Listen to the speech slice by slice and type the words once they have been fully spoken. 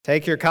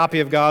Take your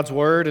copy of God's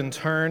Word and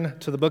turn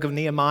to the book of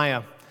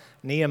Nehemiah.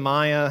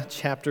 Nehemiah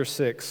chapter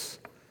 6.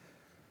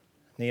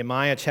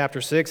 Nehemiah chapter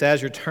 6. As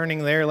you're turning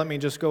there, let me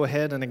just go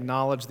ahead and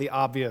acknowledge the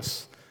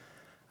obvious.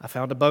 I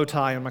found a bow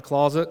tie in my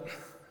closet.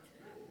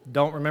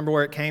 Don't remember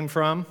where it came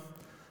from.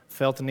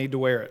 Felt the need to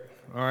wear it.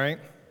 All right?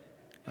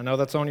 I know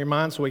that's on your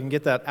mind, so we can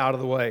get that out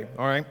of the way.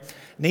 All right?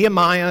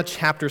 Nehemiah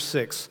chapter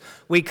 6.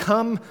 We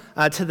come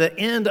to the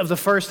end of the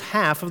first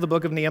half of the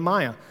book of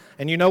Nehemiah.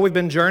 And you know we've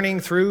been journeying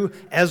through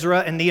Ezra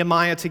and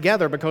Nehemiah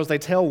together because they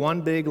tell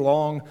one big,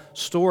 long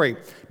story.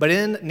 But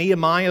in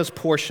Nehemiah's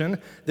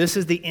portion, this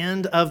is the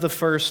end of the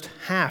first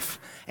half.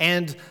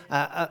 And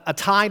a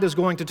tide is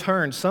going to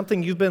turn.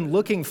 Something you've been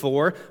looking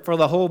for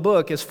the whole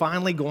book is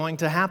finally going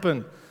to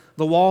happen.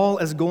 The wall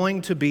is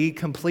going to be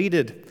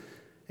completed.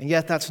 And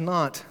yet that's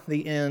not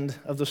the end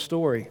of the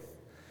story.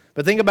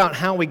 But think about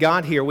how we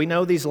got here. We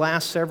know these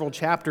last several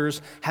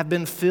chapters have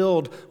been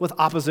filled with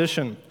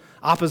opposition.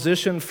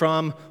 Opposition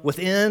from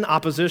within,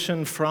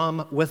 opposition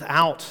from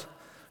without.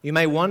 You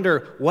may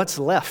wonder, what's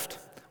left?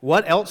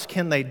 What else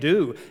can they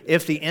do?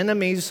 If the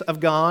enemies of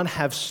God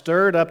have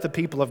stirred up the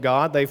people of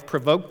God, they've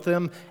provoked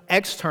them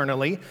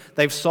externally,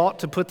 they've sought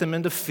to put them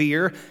into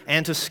fear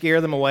and to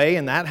scare them away,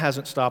 and that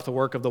hasn't stopped the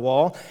work of the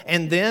wall.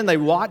 And then they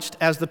watched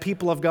as the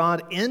people of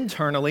God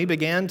internally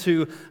began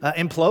to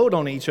implode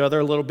on each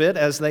other a little bit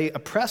as they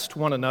oppressed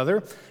one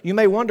another. You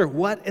may wonder,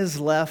 what is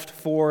left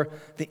for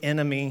the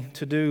enemy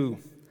to do?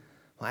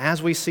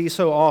 As we see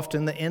so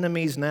often, the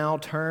enemies now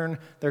turn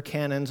their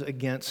cannons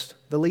against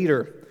the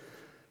leader.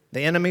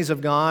 The enemies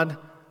of God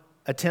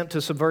attempt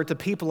to subvert the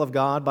people of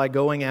God by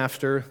going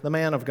after the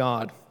man of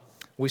God.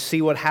 We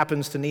see what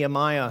happens to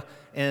Nehemiah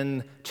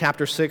in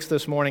chapter 6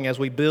 this morning as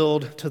we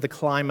build to the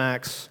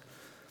climax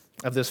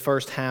of this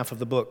first half of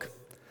the book.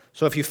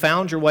 So if you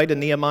found your way to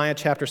Nehemiah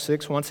chapter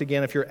 6, once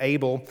again, if you're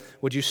able,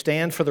 would you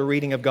stand for the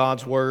reading of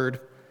God's word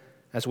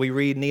as we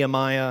read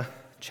Nehemiah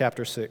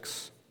chapter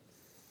 6.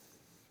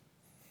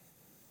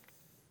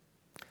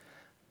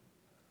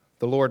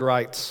 The Lord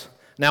writes,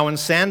 "Now when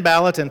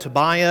Sanballat and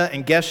Tobiah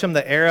and Geshem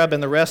the Arab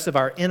and the rest of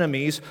our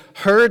enemies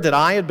heard that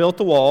I had built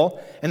the wall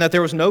and that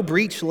there was no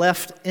breach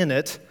left in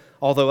it,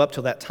 although up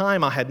to that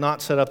time I had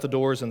not set up the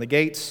doors and the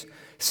gates,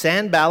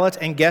 Sanballat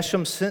and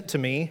Geshem sent to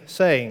me,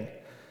 saying,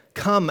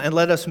 'Come and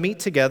let us meet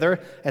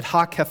together at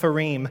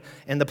Ha-Kepharim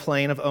in the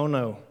plain of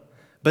Ono.'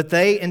 But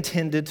they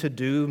intended to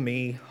do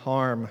me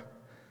harm.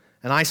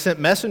 And I sent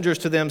messengers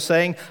to them,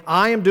 saying,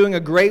 'I am doing a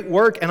great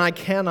work and I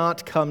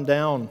cannot come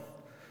down.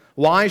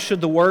 Why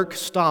should the work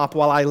stop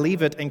while I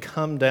leave it and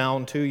come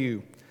down to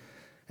you?'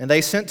 And they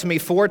sent to me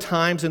 4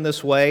 times in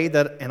this way,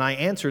 and I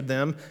answered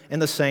them in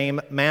the same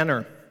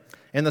manner.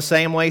 In the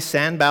same way,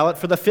 Sanballat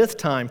for the 5th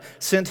time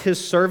sent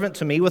his servant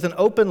to me with an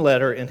open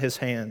letter in his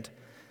hand.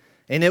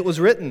 And it was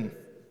written,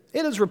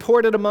 'It is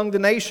reported among the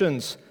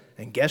nations,'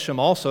 and Geshem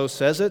also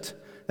says it,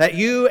 'that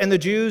you and the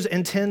Jews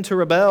intend to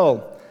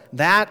rebel.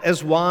 That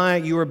is why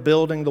you are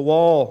building the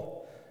wall.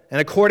 And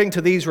according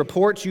to these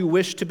reports, you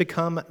wish to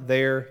become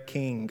their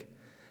king.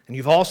 And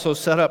you've also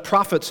set up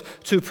prophets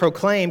to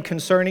proclaim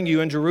concerning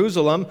you in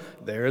Jerusalem,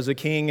 there is a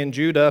king in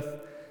Judah.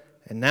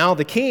 And now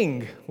the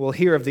king will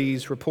hear of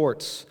these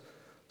reports.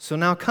 So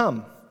now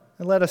come,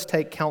 and let us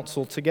take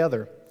counsel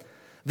together.'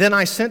 Then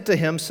I sent to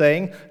him,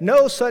 saying,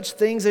 'No such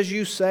things as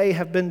you say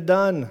have been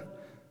done,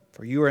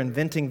 for you are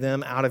inventing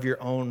them out of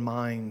your own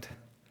mind.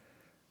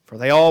 For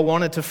they all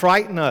wanted to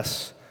frighten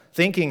us,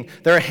 thinking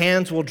their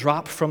hands will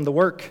drop from the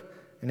work,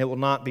 and it will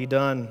not be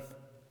done.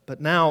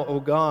 But now, O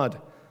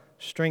God,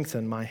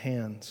 strengthen my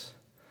hands.'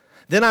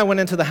 Then I went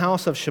into the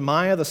house of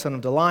Shemaiah, the son of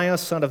Delaiah,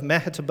 son of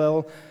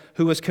Mehetabel,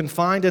 who was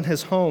confined in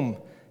his home.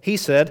 He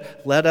said,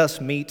 'Let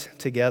us meet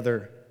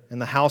together in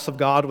the house of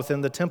God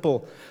within the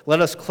temple. Let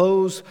us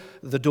close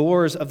the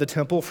doors of the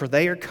temple, for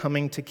they are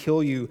coming to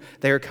kill you.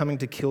 They are coming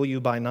to kill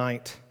you by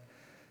night.'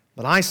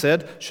 But I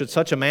said, 'Should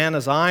such a man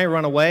as I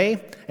run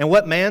away? And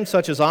what man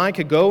such as I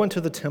could go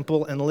into the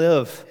temple and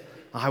live?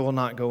 I will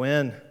not go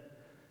in.'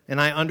 And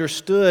I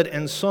understood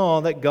and saw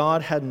that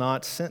God had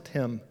not sent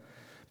him.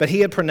 But he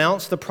had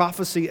pronounced the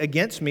prophecy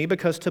against me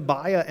because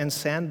Tobiah and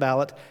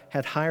Sanballat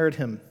had hired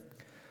him.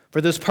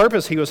 For this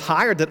purpose he was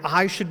hired, that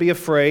I should be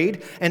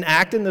afraid and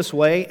act in this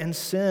way and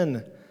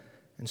sin.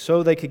 And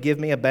so they could give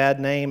me a bad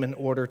name in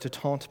order to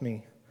taunt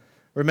me.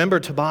 Remember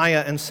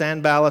Tobiah and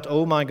Sanballat,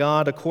 O my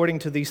God, according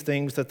to these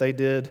things that they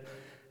did,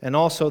 and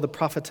also the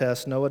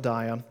prophetess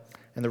Noadiah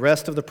and the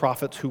rest of the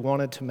prophets who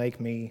wanted to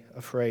make me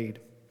afraid.'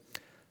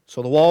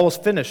 So the wall was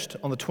finished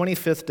on the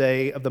 25th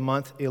day of the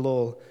month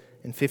Elul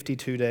in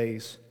 52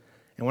 days.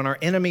 And when our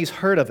enemies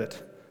heard of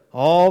it,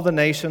 all the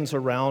nations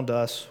around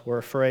us were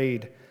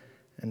afraid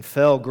and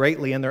fell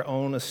greatly in their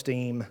own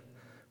esteem,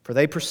 for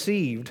they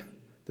perceived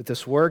that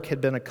this work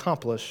had been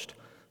accomplished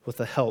with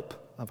the help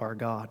of our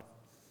God."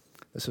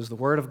 This is the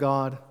word of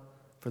God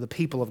for the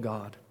people of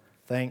God.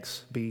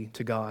 Thanks be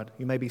to God.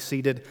 You may be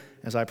seated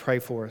as I pray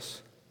for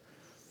us.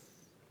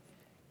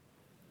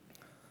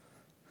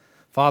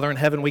 Father in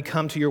heaven, we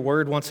come to your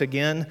word once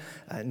again,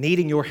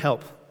 needing your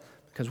help,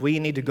 because we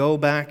need to go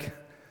back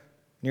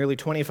nearly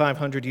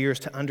 2,500 years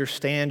to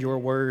understand your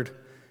word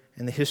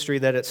and the history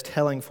that it's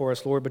telling for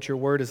us, Lord, but your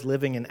word is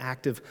living and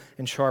active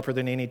and sharper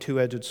than any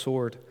two-edged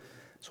sword.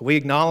 So we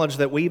acknowledge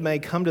that we may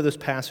come to this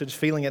passage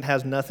feeling it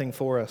has nothing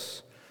for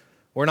us.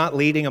 We're not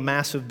leading a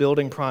massive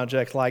building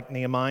project like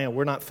Nehemiah.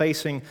 We're not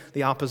facing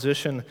the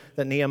opposition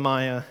that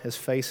Nehemiah is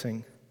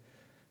facing.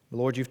 But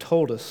Lord, you've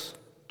told us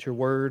that your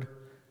word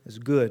is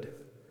good,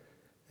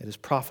 it is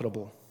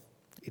profitable,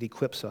 it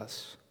equips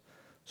us.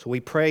 So we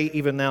pray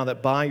even now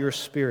that by your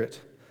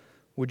Spirit,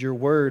 would your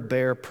word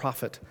bear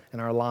profit in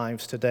our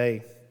lives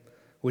today?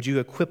 Would you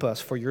equip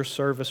us for your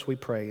service, we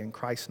pray, in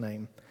Christ's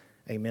name,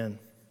 amen.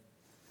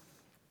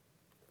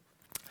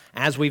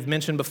 As we've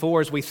mentioned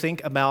before, as we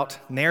think about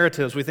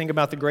narratives, we think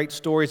about the great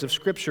stories of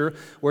Scripture,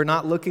 we're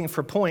not looking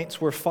for points,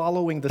 we're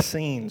following the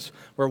scenes.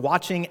 We're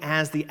watching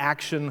as the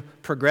action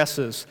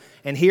progresses.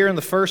 And here in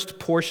the first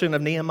portion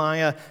of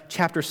Nehemiah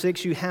chapter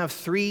 6, you have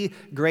three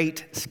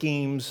great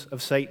schemes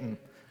of Satan.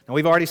 Now,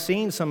 we've already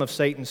seen some of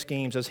Satan's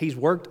schemes as he's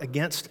worked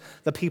against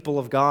the people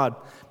of God.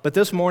 But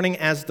this morning,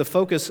 as the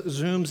focus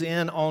zooms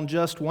in on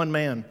just one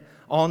man,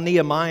 on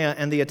Nehemiah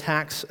and the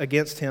attacks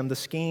against him, the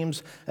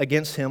schemes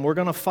against him, we're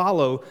going to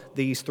follow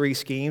these three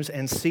schemes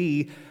and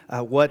see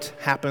what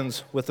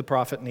happens with the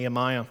prophet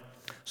Nehemiah.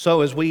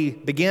 So as we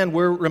begin,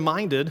 we're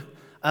reminded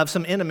of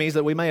some enemies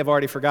that we may have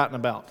already forgotten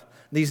about.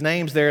 These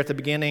names there at the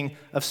beginning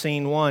of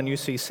scene 1, you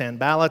see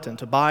Sanballat and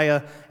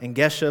Tobiah and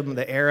Geshem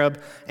the Arab,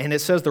 and it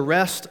says the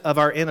rest of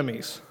our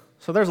enemies.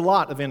 So there's a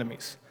lot of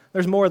enemies.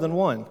 There's more than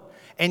one.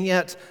 And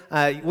yet,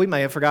 we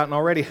may have forgotten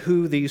already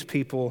who these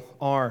people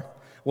are.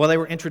 Well, they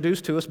were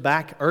introduced to us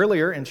back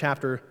earlier in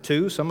chapter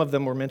 2. Some of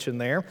them were mentioned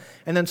there.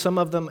 And then some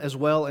of them as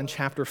well in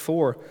chapter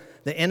 4.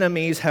 The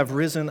enemies have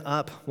risen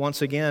up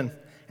once again,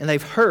 and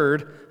they've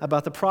heard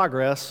about the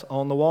progress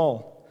on the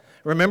wall.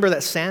 Remember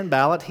that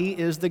Sanballat, he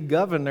is the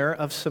governor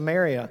of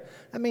Samaria.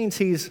 That means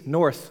he's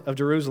north of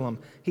Jerusalem.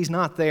 He's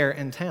not there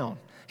in town.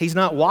 He's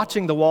not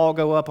watching the wall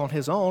go up on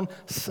his own.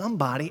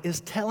 Somebody is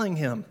telling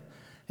him.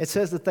 It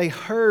says that they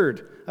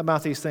heard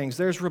about these things.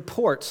 There's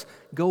reports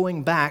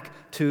going back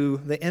to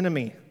the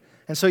enemy.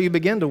 And so you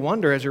begin to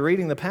wonder as you're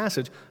reading the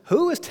passage,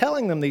 who is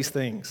telling them these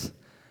things?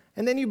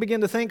 And then you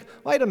begin to think,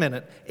 wait a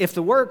minute, if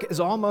the work is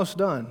almost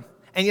done,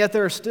 and yet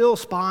there are still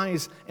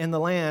spies in the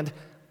land,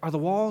 are the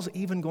walls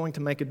even going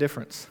to make a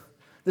difference?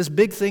 This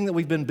big thing that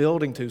we've been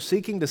building to,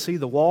 seeking to see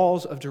the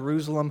walls of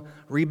Jerusalem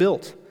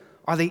rebuilt,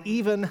 are they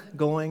even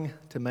going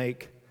to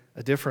make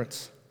a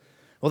difference?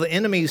 Well, the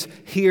enemies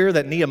hear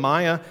that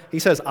Nehemiah, he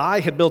says, I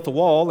had built the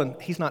wall, and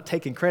he's not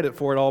taking credit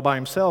for it all by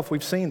himself.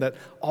 We've seen that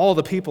all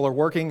the people are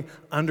working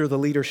under the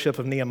leadership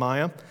of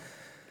Nehemiah.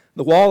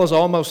 The wall is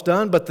almost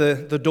done, but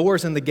the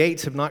doors and the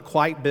gates have not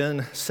quite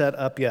been set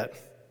up yet.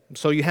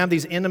 So you have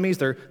these enemies,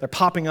 they're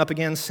popping up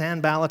again,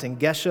 Sanballat and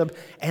Geshem,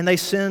 and they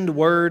send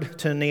word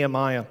to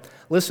Nehemiah.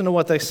 Listen to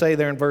what they say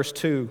there in verse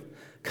 2.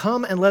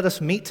 Come and let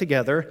us meet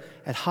together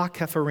at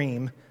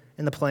Ha-Kepharim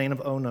in the plain of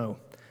Ono.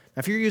 Now,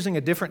 if you're using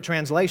a different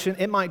translation,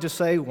 it might just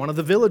say one of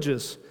the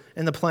villages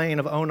in the plain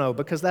of Ono,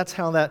 because that's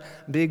how that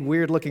big,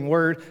 weird-looking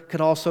word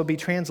could also be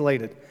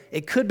translated.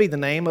 It could be the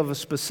name of a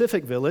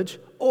specific village,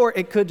 or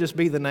it could just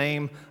be the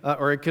name,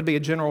 or it could be a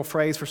general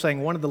phrase for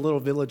saying one of the little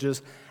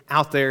villages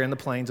out there in the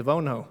plains of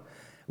Ono.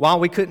 While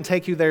we couldn't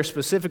take you there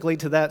specifically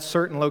to that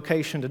certain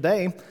location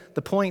today,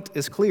 the point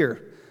is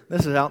clear.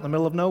 This is out in the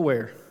middle of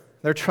nowhere.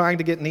 They're trying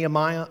to get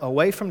Nehemiah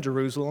away from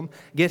Jerusalem,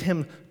 get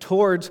him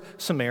towards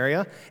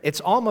Samaria. It's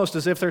almost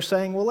as if they're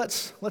saying, well,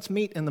 let's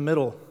meet in the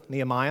middle,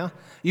 Nehemiah.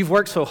 You've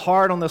worked so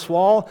hard on this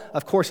wall.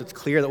 Of course, it's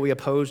clear that we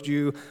opposed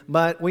you,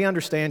 but we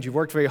understand you've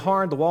worked very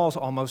hard. The wall's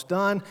almost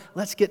done.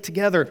 Let's get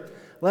together.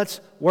 Let's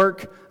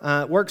work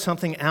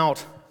something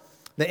out.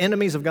 The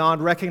enemies of God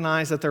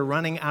recognize that they're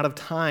running out of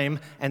time,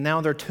 and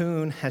now their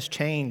tune has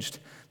changed.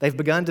 They've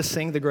begun to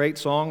sing the great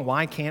song,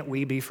 Why Can't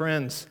We Be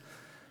Friends?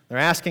 They're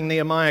asking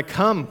Nehemiah,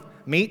 come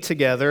meet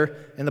together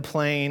in the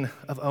plain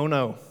of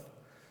Ono.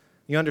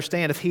 You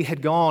understand, if he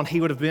had gone, he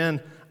would have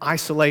been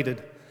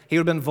isolated. He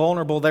would have been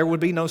vulnerable. There would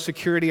be no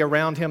security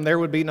around him. There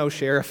would be no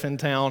sheriff in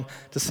town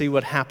to see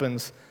what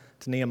happens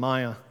to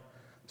Nehemiah.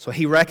 So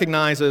he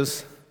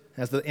recognizes,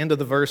 as the end of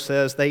the verse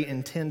says, they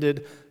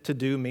intended to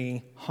do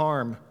me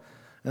harm.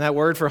 And that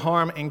word for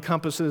harm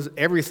encompasses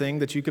everything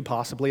that you could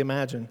possibly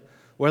imagine.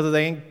 Whether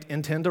they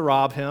intend to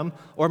rob him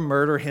or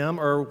murder him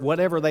or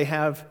whatever they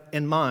have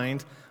in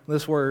mind,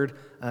 this word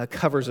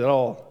covers it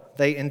all.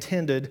 They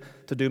intended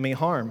to do me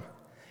harm.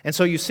 And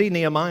so you see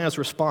Nehemiah's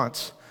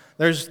response.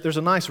 There's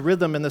a nice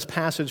rhythm in this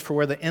passage for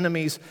where the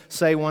enemies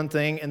say one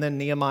thing and then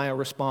Nehemiah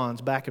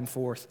responds back and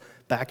forth,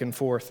 back and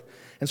forth.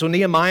 And so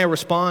Nehemiah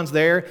responds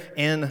there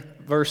in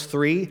verse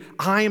 3,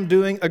 I am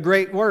doing a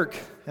great work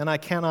and I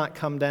cannot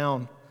come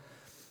down.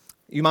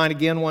 You might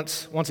again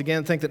once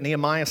again think that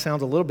Nehemiah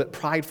sounds a little bit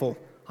prideful.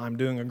 I'm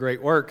doing a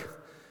great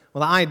work.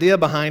 Well, the idea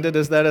behind it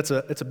is that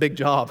it's a big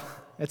job.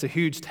 It's a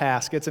huge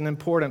task. It's an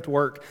important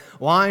work.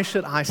 Why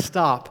should I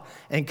stop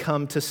and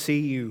come to see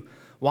you?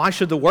 Why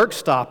should the work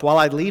stop while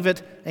I leave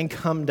it and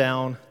come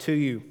down to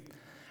you?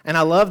 And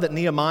I love that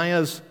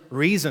Nehemiah's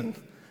reason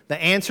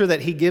The answer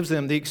that he gives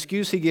them, the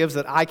excuse he gives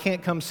that I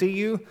can't come see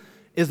you,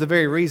 is the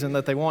very reason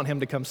that they want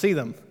him to come see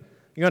them.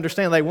 You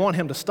understand, they want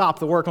him to stop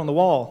the work on the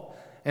wall.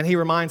 And he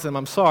reminds them,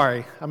 I'm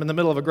sorry, I'm in the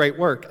middle of a great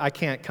work. I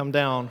can't come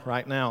down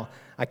right now.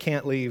 I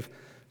can't leave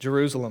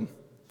Jerusalem.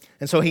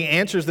 And so he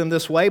answers them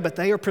this way, but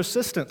they are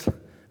persistent.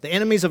 The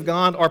enemies of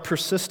God are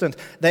persistent.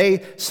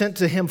 They sent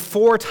to him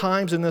 4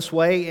 times in this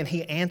way, and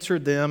he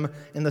answered them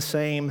in the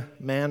same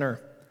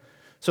manner.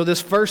 So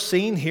this first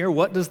scene here,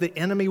 what does the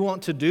enemy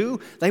want to do?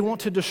 They want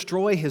to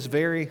destroy his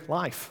very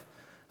life.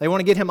 They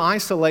want to get him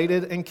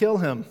isolated and kill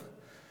him.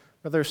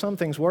 But there are some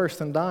things worse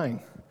than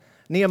dying.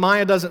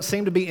 Nehemiah doesn't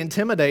seem to be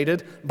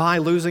intimidated by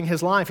losing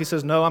his life. He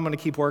says, no, I'm going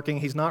to keep working.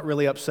 He's not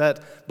really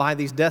upset by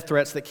these death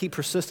threats that keep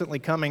persistently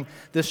coming,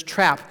 this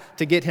trap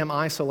to get him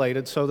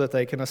isolated so that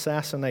they can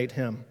assassinate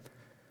him.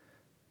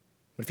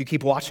 But if you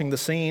keep watching the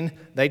scene,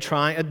 they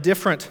try a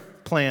different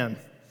plan.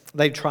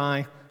 They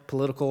try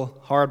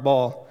political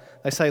hardball.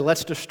 They say,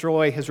 let's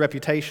destroy his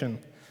reputation.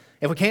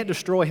 If we can't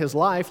destroy his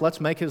life,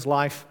 let's make his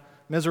life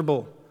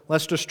miserable.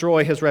 Let's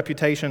destroy his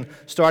reputation,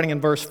 starting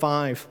in verse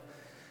 5.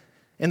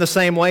 In the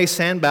same way,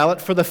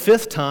 Sanballat, for the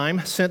 5th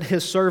time, sent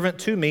his servant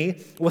to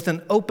me with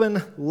an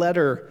open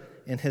letter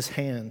in his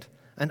hand.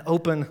 An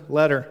open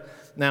letter.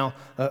 Now,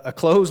 a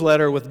closed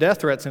letter with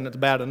death threats in it is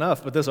bad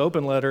enough, but this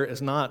open letter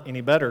is not any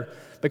better,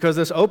 because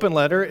this open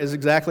letter is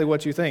exactly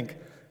what you think.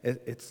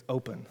 It's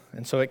open,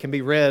 and so it can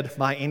be read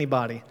by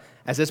anybody.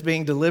 As it's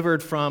being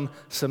delivered from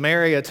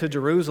Samaria to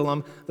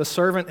Jerusalem, the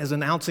servant is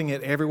announcing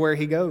it everywhere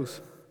he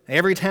goes.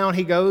 Every town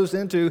he goes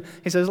into,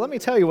 he says, let me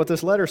tell you what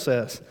this letter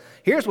says.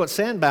 Here's what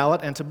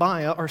Sanballat and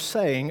Tobiah are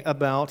saying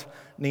about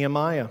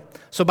Nehemiah.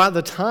 So by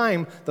the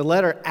time the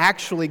letter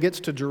actually gets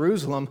to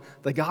Jerusalem,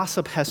 the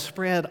gossip has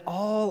spread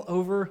all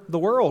over the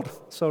world,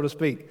 so to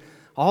speak.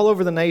 All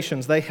over the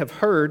nations, they have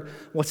heard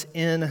what's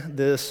in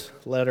this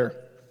letter.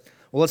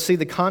 Well, let's see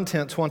the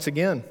contents once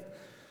again.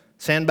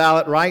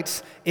 Sanballat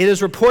writes, it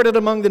is reported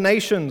among the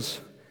nations,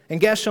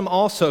 and Geshem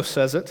also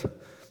says it.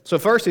 So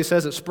first he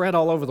says it spread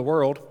all over the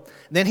world.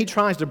 Then he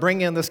tries to bring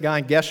in this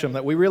guy Geshem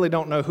that we really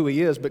don't know who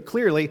he is, but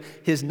clearly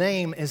his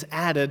name is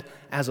added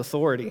as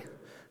authority.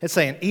 It's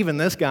saying even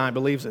this guy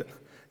believes it.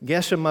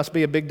 Geshem must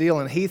be a big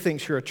deal, and he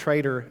thinks you're a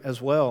traitor as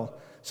well.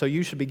 So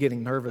you should be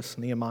getting nervous,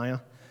 Nehemiah.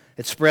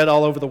 It's spread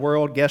all over the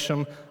world.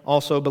 Geshem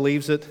also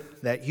believes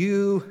it, that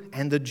you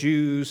and the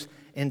Jews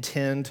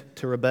intend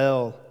to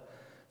rebel.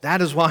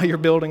 That is why you're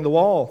building the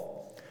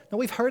wall. Now,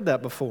 we've heard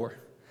that before.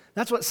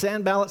 That's what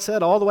Sanballat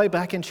said all the way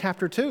back in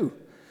chapter 2.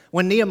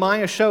 When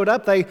Nehemiah showed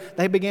up, they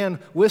began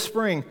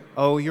whispering,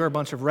 oh, you're a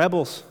bunch of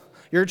rebels.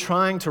 You're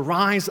trying to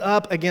rise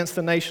up against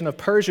the nation of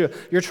Persia.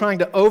 You're trying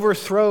to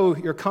overthrow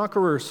your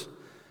conquerors.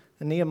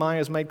 And Nehemiah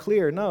has made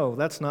clear, no,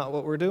 that's not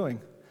what we're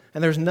doing.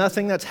 And there's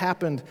nothing that's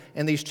happened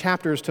in these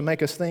chapters to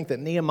make us think that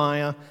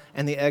Nehemiah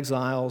and the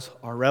exiles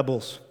are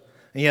rebels.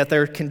 And yet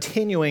they're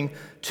continuing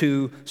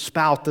to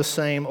spout the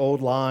same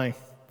old lie.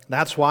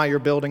 That's why you're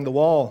building the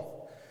wall.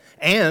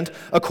 And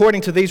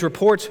according to these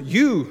reports,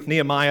 you,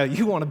 Nehemiah,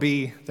 you want to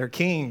be their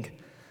king.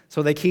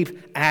 So they keep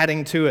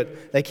adding to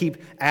it. They keep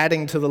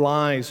adding to the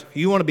lies.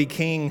 You want to be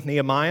king,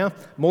 Nehemiah.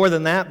 More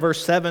than that,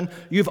 verse 7,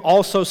 you've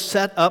also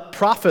set up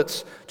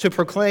prophets to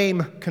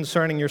proclaim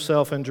concerning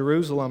yourself in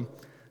Jerusalem.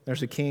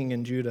 There's a king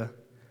in Judah.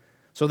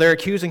 So they're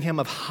accusing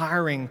him of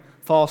hiring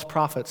false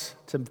prophets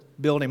to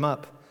build him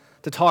up,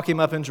 to talk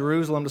him up in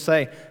Jerusalem, to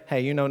say,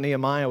 hey, you know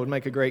Nehemiah would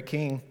make a great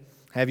king.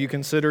 Have you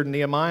considered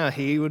Nehemiah?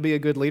 He would be a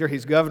good leader.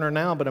 He's governor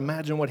now, but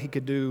imagine what he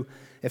could do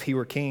if he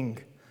were king.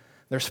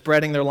 They're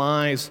spreading their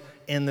lies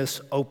in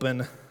this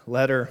open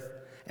letter.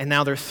 And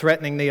now they're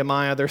threatening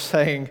Nehemiah. They're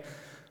saying,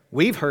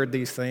 we've heard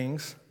these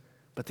things,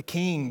 but the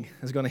king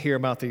is going to hear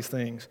about these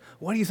things.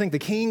 What do you think the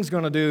king's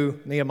going to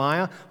do,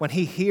 Nehemiah, when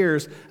he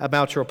hears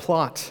about your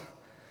plot?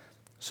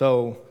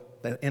 So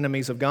the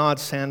enemies of God,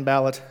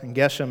 Sanballat and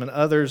Geshem and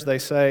others, they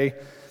say,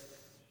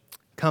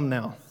 come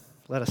now.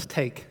 Let us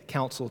take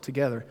counsel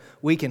together.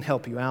 We can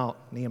help you out,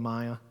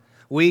 Nehemiah.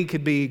 We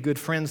could be good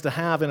friends to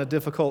have in a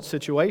difficult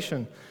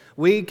situation.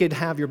 We could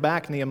have your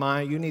back,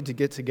 Nehemiah. You need to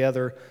get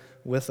together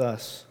with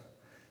us.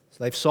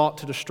 So they've sought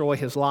to destroy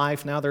his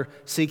life. Now they're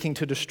seeking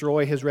to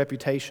destroy his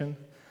reputation.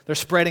 They're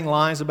spreading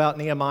lies about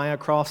Nehemiah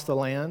across the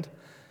land.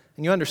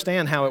 And you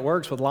understand how it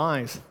works with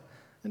lies.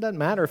 It doesn't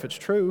matter if it's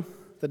true.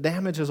 The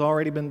damage has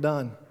already been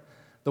done.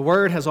 The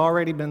word has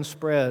already been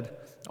spread.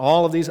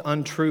 All of these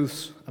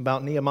untruths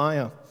about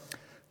Nehemiah,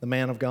 the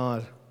man of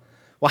God.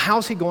 Well,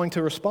 how's he going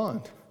to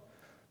respond?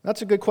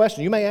 That's a good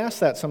question. You may ask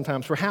that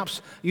sometimes.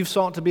 Perhaps you've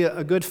sought to be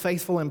a good,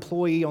 faithful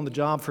employee on the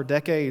job for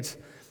decades,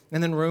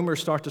 and then rumors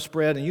start to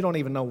spread, and you don't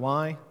even know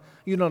why.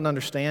 You don't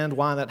understand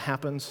why that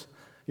happens.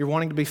 You're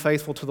wanting to be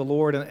faithful to the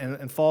Lord,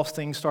 and false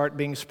things start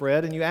being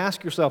spread, and you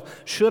ask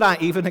yourself, should I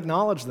even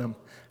acknowledge them?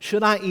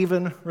 Should I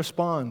even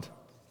respond?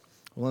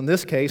 Well, in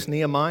this case,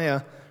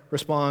 Nehemiah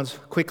responds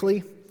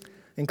quickly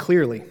and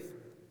clearly.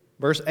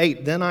 Verse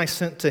 8, then I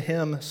sent to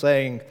him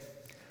saying,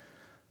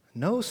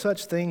 no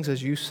such things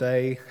as you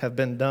say have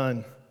been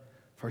done,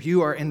 for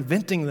you are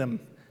inventing them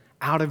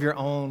out of your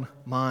own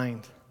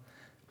mind.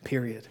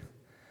 Period.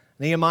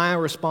 Nehemiah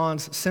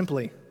responds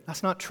simply,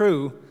 "That's not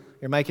true.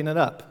 You're making it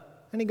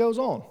up." And he goes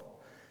on.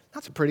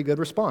 That's a pretty good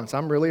response.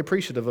 I'm really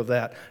appreciative of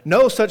that.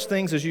 "No such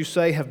things as you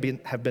say have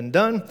been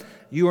done.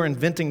 You are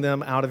inventing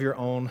them out of your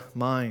own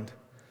mind."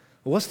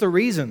 Well, what's the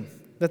reason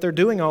that they're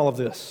doing all of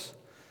this?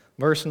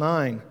 Verse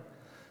 9,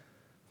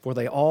 "For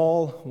they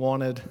all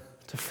wanted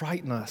to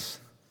frighten us."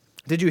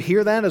 Did you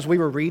hear that as we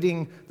were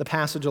reading the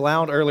passage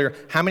aloud earlier?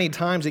 How many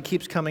times it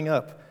keeps coming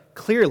up?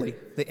 Clearly,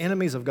 the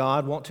enemies of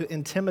God want to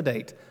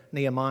intimidate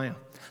Nehemiah.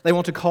 They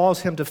want to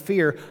cause him to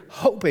fear,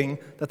 hoping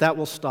that that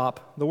will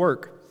stop the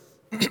work.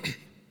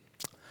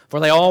 "For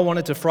they all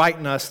wanted to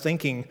frighten us,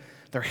 thinking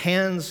their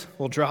hands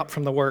will drop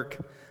from the work.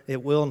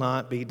 It will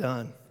not be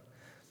done."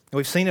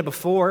 We've seen it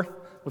before.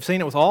 We've seen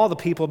it with all the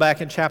people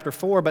back in chapter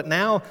 4, but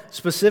now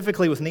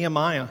specifically with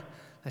Nehemiah,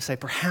 they say,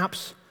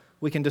 perhaps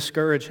we can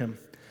discourage him.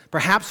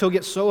 Perhaps he'll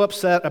get so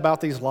upset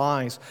about these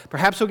lies.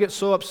 Perhaps he'll get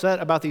so upset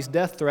about these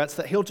death threats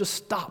that he'll just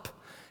stop.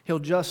 He'll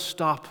just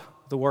stop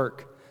the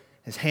work.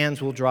 His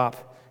hands will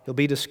drop. He'll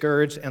be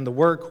discouraged, and the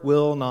work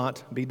will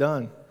not be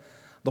done.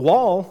 The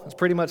wall is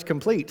pretty much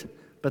complete,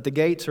 but the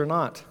gates are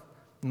not.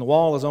 And the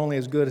wall is only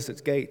as good as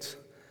its gates.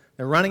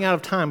 They're running out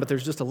of time, but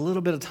there's just a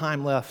little bit of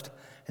time left.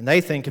 And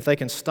they think if they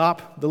can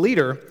stop the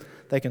leader,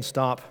 they can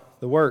stop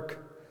the work.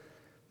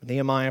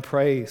 Nehemiah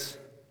prays,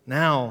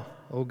 "Now,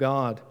 O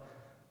God,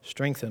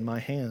 strengthen my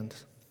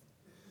hands."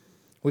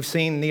 We've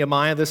seen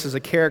Nehemiah, this is a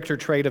character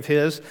trait of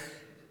his.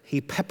 He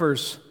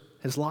peppers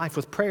his life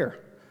with prayer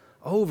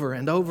over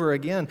and over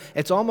again.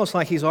 It's almost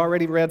like he's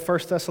already read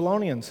 1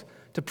 Thessalonians,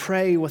 to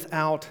pray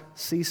without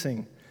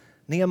ceasing.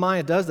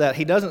 Nehemiah does that.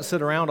 He doesn't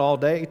sit around all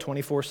day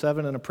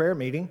 24/7 in a prayer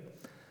meeting,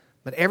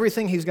 but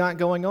everything he's got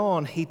going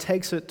on, he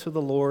takes it to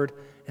the Lord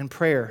in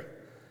prayer.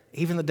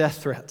 Even the death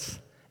threats,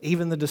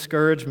 even the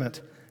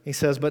discouragement. He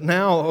says, "But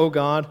now, O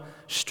God,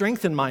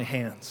 strengthen my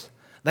hands."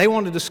 They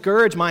want to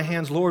discourage my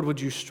hands. Lord, would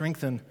you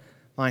strengthen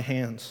my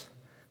hands?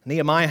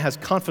 Nehemiah has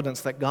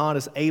confidence that God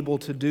is able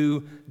to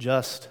do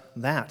just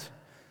that.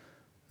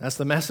 That's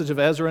the message of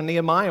Ezra and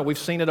Nehemiah. We've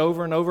seen it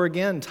over and over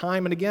again,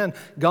 time and again.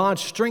 God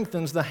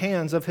strengthens the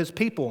hands of his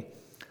people.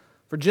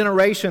 For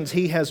generations,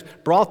 he has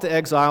brought the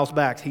exiles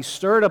back. He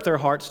stirred up their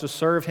hearts to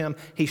serve him.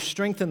 He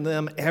strengthened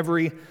them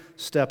every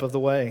step of the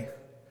way.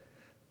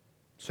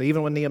 So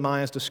even when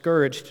Nehemiah is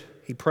discouraged,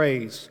 he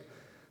prays,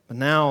 "But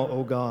now,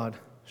 O God,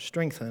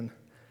 strengthen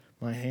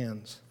my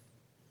hands."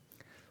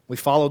 We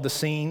followed the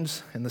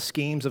scenes and the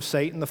schemes of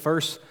Satan. The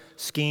first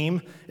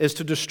scheme is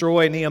to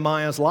destroy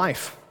Nehemiah's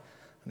life.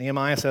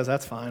 Nehemiah says,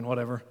 "That's fine,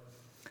 whatever."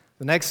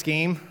 The next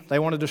scheme, they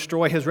want to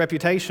destroy his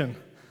reputation.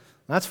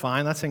 That's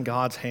fine, that's in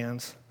God's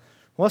hands.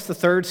 What's the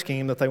third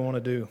scheme that they want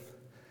to do?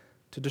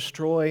 To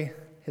destroy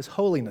his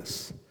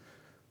holiness,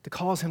 to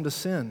cause him to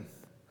sin.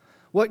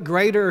 What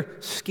greater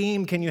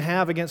scheme can you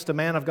have against a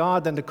man of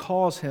God than to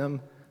cause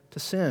him to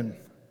sin?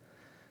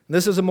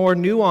 This is a more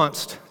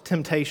nuanced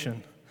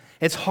temptation.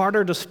 It's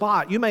harder to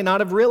spot. You may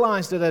not have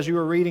realized it as you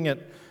were reading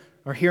it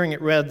or hearing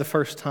it read the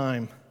first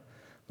time.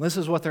 This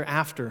is what they're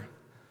after.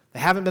 They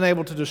haven't been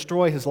able to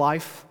destroy his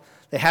life.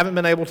 They haven't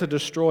been able to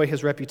destroy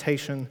his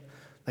reputation.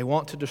 They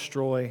want to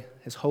destroy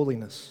his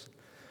holiness.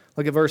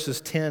 Look at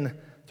verses 10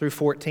 through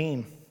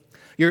 14.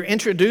 You're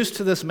introduced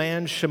to this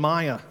man,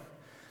 Shemaiah.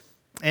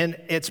 And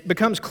it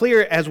becomes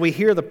clear as we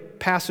hear the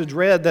passage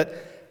read that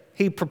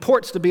he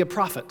purports to be a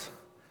prophet.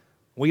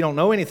 We don't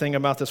know anything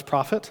about this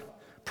prophet.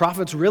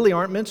 Prophets really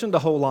aren't mentioned a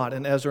whole lot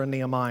in Ezra and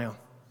Nehemiah.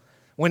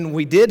 When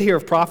we did hear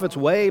of prophets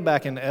way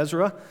back in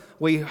Ezra,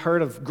 we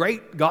heard of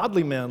great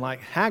godly men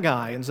like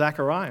Haggai and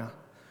Zechariah.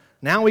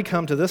 Now we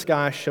come to this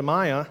guy,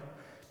 Shemaiah,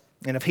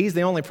 and if he's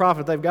the only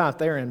prophet they've got,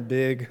 they're in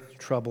big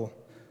trouble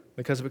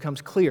because it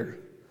becomes clear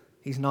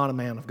he's not a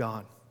man of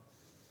God.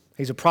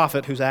 He's a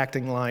prophet who's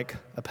acting like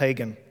a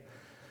pagan.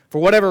 For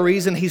whatever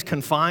reason, he's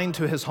confined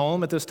to his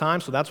home at this time,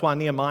 so that's why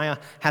Nehemiah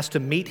has to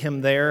meet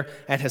him there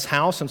at his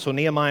house. And so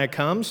Nehemiah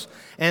comes,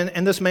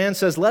 and this man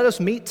says, "Let us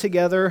meet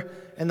together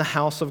in the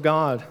house of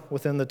God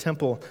within the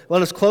temple.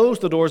 Let us close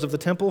the doors of the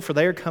temple, for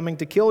they are coming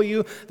to kill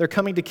you. They're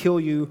coming to kill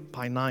you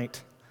by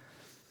night."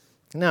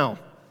 Now,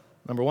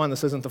 number one,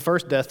 this isn't the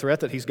first death threat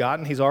that he's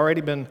gotten. He's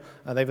already been,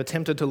 they've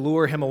attempted to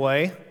lure him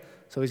away,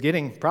 so he's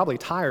getting probably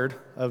tired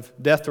of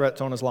death threats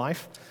on his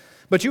life.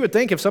 But you would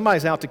think if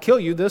somebody's out to kill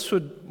you, this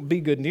would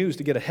be good news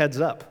to get a heads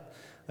up,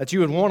 that you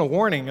would want a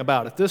warning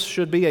about it. This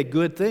should be a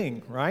good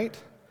thing, right?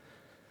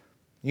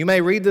 You may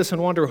read this and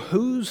wonder,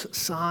 whose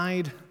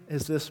side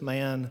is this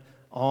man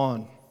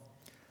on?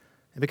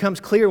 It becomes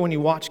clear when you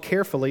watch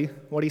carefully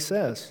what he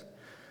says.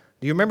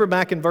 Do you remember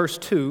back in verse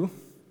 2,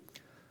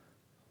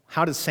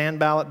 how did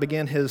Sanballat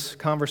begin his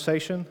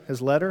conversation,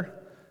 his letter?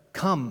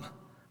 "Come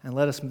and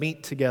let us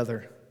meet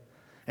together."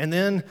 And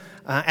then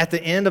at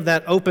the end of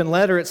that open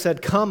letter, it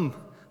said, "Come,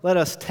 let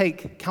us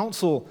take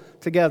counsel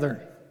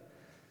together."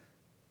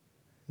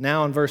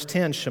 Now in verse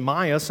 10,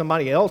 Shemaiah,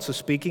 somebody else is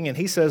speaking, and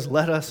he says,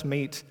 "Let us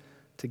meet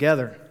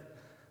together."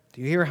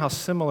 Do you hear how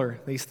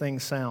similar these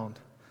things sound?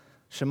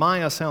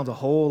 Shemaiah sounds a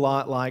whole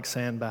lot like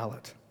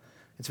Sanballat.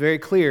 It's very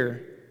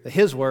clear that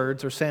his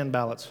words are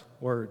Sanballat's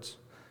words.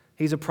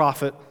 He's a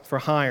prophet for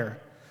hire.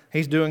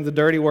 He's doing the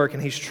dirty work,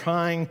 and he's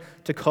trying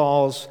to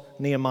cause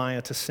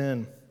Nehemiah to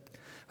sin.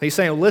 He's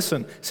saying,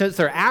 listen, since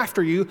they're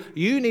after you,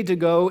 you need to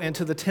go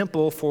into the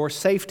temple for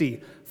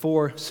safety,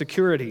 for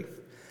security.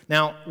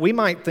 Now, we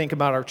might think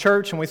about our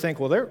church, and we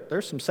think, well,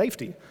 there's some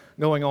safety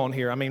going on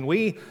here. I mean,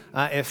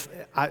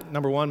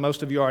 number one,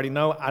 most of you already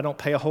know, I don't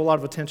pay a whole lot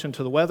of attention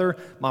to the weather.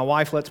 My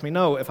wife lets me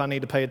know if I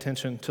need to pay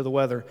attention to the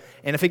weather.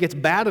 And if it gets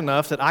bad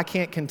enough that I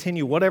can't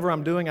continue whatever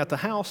I'm doing at the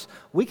house,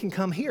 we can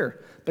come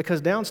here,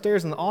 because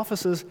downstairs in the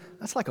offices,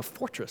 that's like a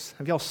fortress.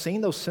 Have y'all seen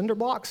those cinder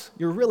blocks?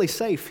 You're really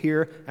safe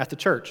here at the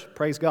church.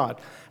 Praise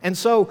God. And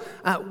so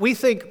we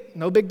think,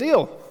 no big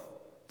deal.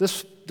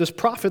 This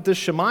prophet, this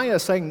Shemaiah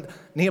is saying,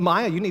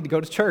 Nehemiah, you need to go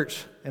to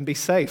church and be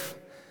safe.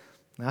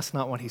 That's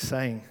not what he's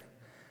saying.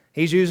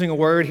 He's using a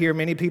word here.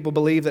 Many people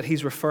believe that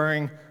he's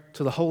referring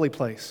to the holy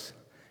place.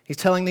 He's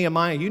telling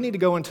Nehemiah, you need to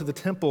go into the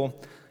temple,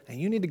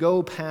 and you need to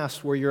go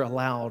past where you're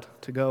allowed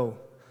to go.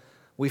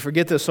 We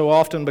forget this so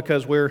often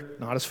because we're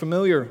not as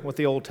familiar with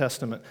the Old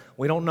Testament.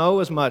 We don't know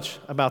as much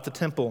about the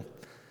temple.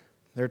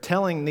 They're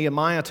telling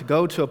Nehemiah to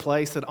go to a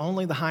place that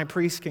only the high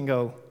priest can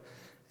go.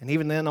 And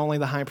even then, only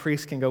the high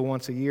priest can go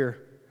once a year.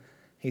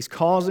 He's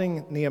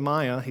tempting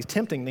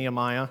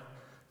Nehemiah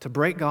to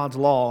break God's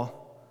law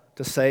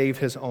to save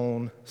his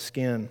own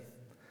skin.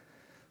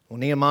 Well,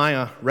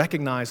 Nehemiah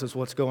recognizes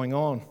what's going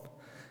on.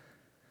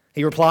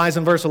 He replies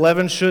in verse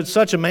 11, should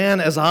such a man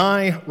as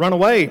I run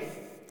away?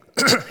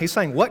 He's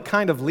saying, what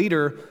kind of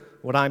leader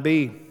would I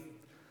be?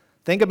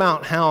 Think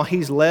about how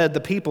he's led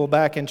the people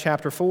back in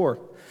chapter 4.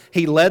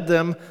 He led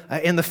them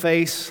in the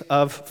face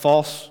of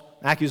false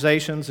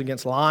accusations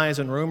against lies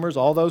and rumors.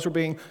 All those were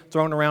being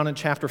thrown around in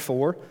chapter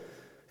 4.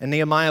 And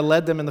Nehemiah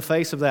led them in the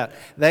face of that.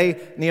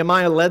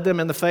 Nehemiah led them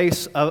in the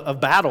face of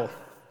battle.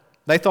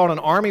 They thought an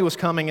army was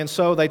coming, and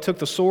so they took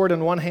the sword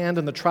in one hand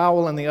and the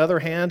trowel in the other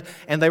hand,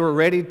 and they were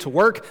ready to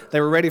work.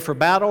 They were ready for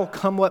battle.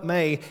 Come what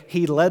may,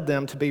 he led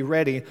them to be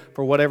ready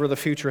for whatever the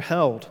future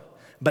held.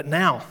 But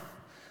now,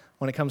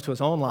 when it comes to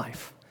his own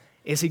life,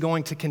 is he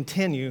going to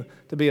continue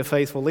to be a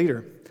faithful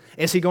leader?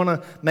 Is he going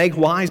to make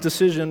wise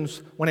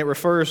decisions when it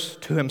refers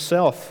to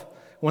himself?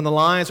 When the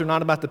lies are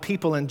not about the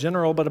people in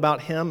general, but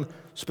about him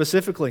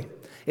specifically?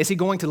 Is he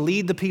going to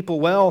lead the people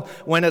well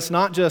when it's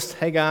not just,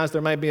 hey guys,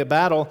 there may be a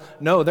battle?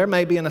 No, there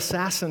may be an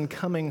assassin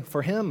coming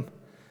for him.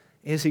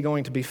 Is he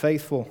going to be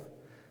faithful?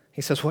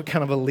 He says, what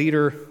kind of a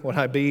leader would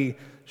I be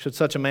should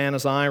such a man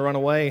as I run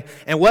away?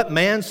 And what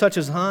man such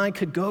as I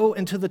could go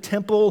into the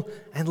temple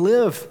and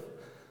live?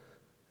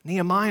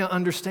 Nehemiah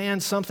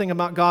understands something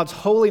about God's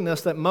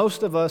holiness that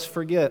most of us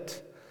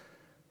forget.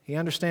 He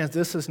understands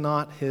this is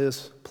not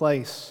his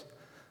place.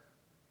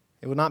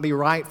 It would not be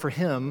right for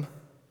him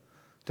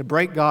to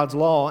break God's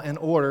law in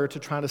order to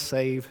try to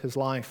save his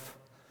life.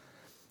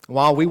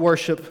 While we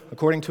worship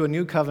according to a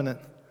new covenant,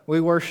 we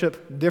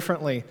worship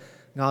differently.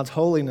 God's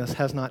holiness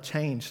has not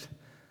changed.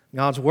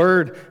 God's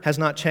word has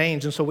not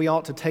changed, and so we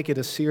ought to take it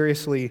as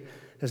seriously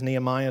as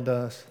Nehemiah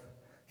does.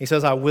 He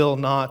says, I will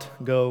not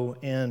go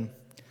in.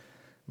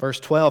 Verse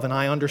 12, and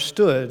I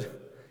understood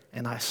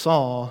and I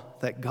saw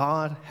that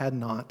God had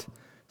not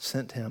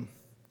sent him.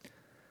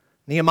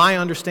 Nehemiah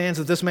understands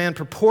that this man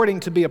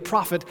purporting to be a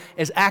prophet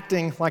is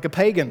acting like a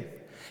pagan.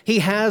 He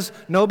has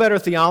no better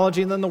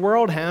theology than the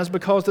world has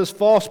because this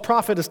false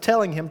prophet is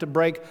telling him to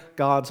break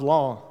God's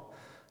law.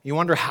 You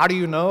wonder, how do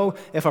you know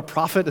if a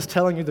prophet is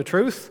telling you the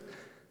truth?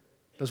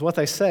 Does what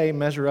they say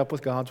measure up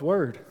with God's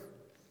word?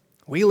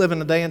 We live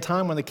in a day and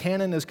time when the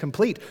canon is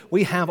complete.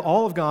 We have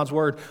all of God's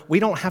word. We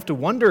don't have to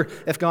wonder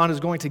if God is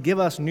going to give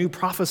us new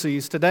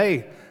prophecies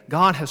today.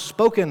 God has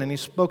spoken, and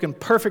he's spoken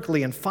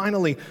perfectly and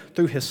finally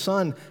through his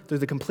Son, through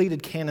the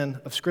completed canon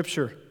of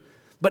Scripture.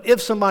 But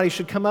if somebody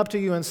should come up to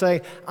you and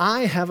say,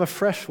 I have a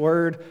fresh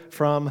word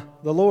from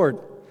the Lord,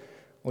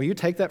 well, you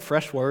take that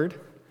fresh word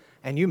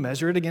and you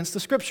measure it against the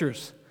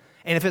Scriptures.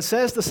 And if it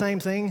says the same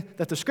thing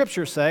that the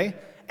Scriptures say,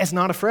 it's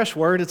not a fresh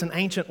word, it's an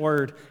ancient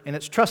word, and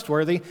it's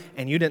trustworthy,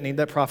 and you didn't need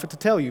that prophet to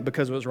tell you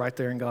because it was right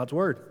there in God's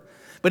word.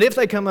 But if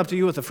they come up to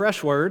you with a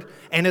fresh word,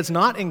 and it's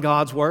not in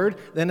God's word,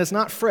 then it's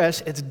not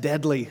fresh, it's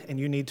deadly, and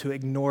you need to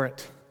ignore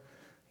it.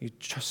 You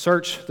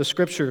search the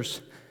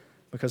Scriptures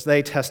because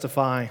they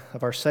testify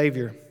of our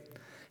Savior.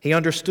 He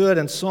understood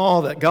and saw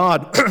that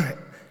God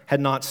had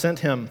not sent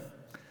him,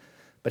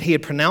 but he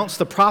had pronounced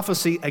the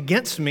prophecy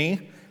against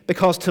me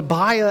because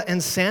Tobiah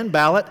and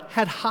Sanballat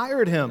had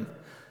hired him.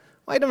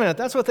 Wait a minute,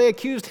 that's what they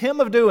accused him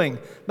of doing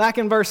back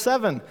in verse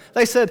 7.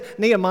 They said,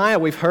 Nehemiah,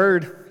 we've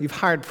heard you've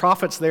hired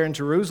prophets there in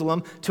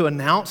Jerusalem to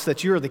announce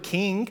that you're the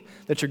king,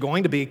 that you're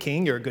going to be a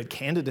king, you're a good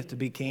candidate to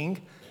be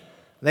king.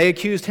 They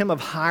accused him of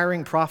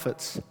hiring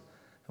prophets. And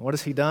what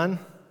has he done?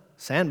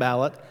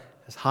 Sanballat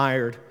has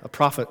hired a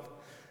prophet.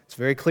 It's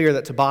very clear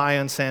that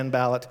Tobiah and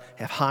Sanballat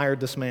have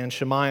hired this man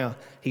Shemaiah.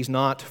 He's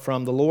not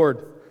from the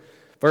Lord.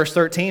 Verse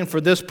 13,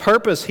 for this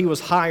purpose he was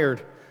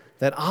hired,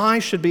 that I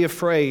should be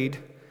afraid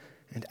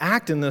and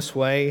act in this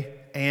way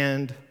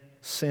and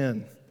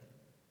sin.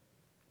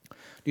 Do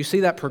you see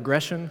that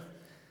progression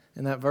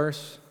in that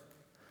verse?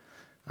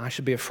 I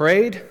should be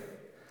afraid,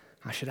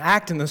 I should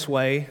act in this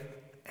way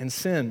and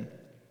sin.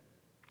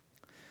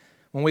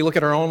 When we look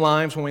at our own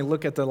lives, when we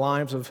look at the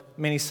lives of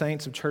many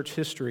saints of church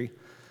history,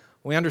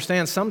 we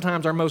understand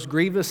sometimes our most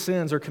grievous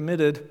sins are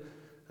committed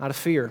out of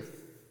fear.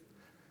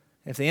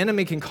 If the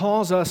enemy can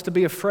cause us to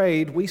be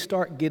afraid, we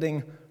start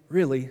getting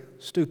really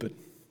stupid.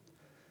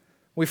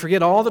 We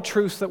forget all the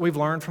truths that we've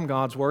learned from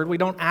God's Word. We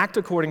don't act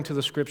according to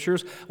the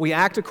Scriptures. We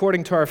act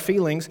according to our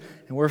feelings,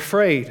 and we're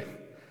afraid.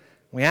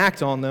 We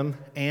act on them,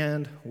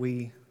 and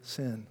we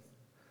sin.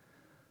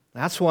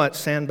 That's what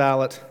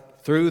Sanballat,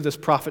 through this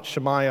prophet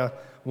Shemaiah,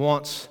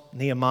 wants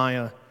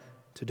Nehemiah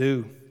to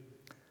do.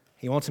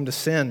 He wants him to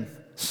sin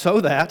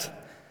so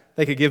that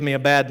they could give me a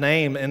bad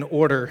name in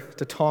order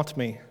to taunt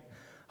me.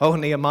 Oh,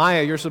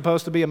 Nehemiah, you're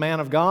supposed to be a man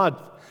of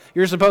God.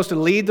 You're supposed to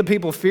lead the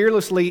people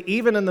fearlessly,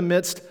 even in the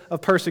midst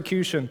of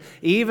persecution,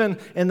 even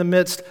in the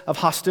midst of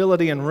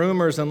hostility and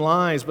rumors and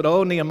lies. But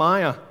oh,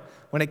 Nehemiah,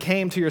 when it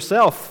came to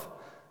yourself,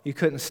 you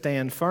couldn't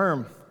stand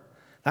firm.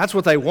 That's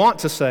what they want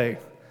to say.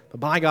 But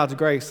by God's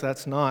grace,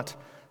 that's not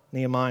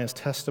Nehemiah's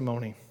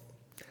testimony.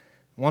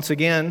 Once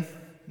again,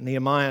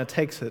 Nehemiah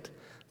takes it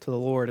to the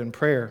Lord in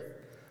prayer.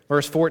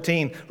 Verse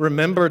 14,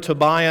 remember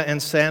Tobiah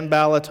and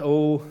Sanballat,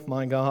 oh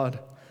my God,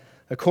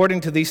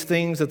 according to these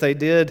things that they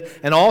did,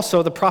 and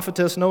also the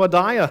prophetess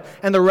Noadiah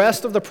and the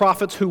rest of the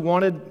prophets who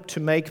wanted to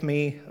make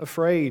me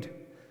afraid.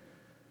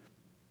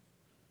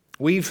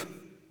 We've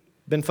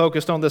been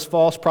focused on this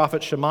false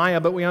prophet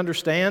Shemaiah, but we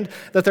understand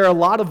that there are a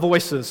lot of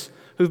voices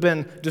who've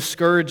been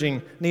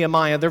discouraging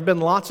Nehemiah. There have been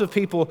lots of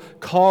people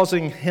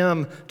causing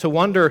him to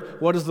wonder,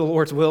 what is the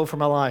Lord's will for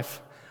my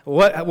life?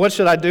 What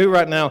should I do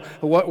right now?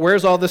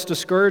 Where's all this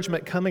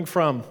discouragement coming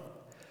from?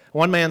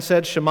 One man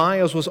said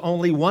Shemaiah's was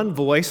only one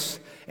voice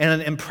and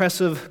an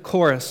impressive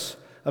chorus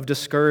of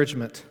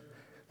discouragement.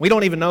 We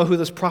don't even know who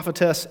this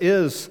prophetess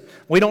is.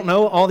 We don't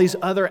know all these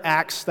other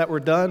acts that were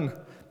done,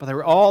 but they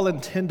were all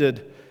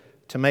intended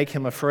to make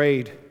him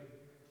afraid.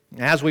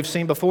 As we've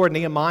seen before,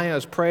 Nehemiah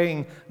is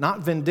praying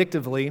not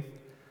vindictively.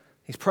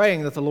 He's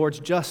praying that the Lord's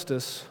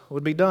justice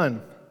would be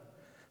done.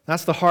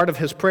 That's the heart of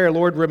his prayer.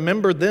 Lord,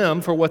 remember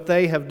them for what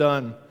they have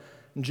done.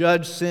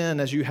 Judge sin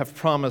as you have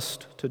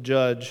promised to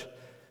judge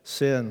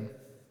sin.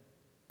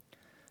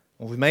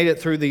 Well, we've made it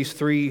through these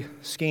three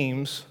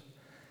schemes,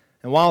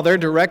 and while they're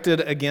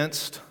directed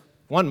against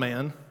one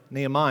man,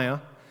 Nehemiah,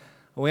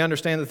 we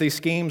understand that these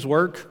schemes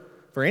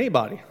work for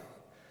anybody.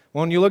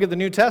 When you look at the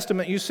New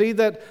Testament, you see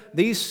that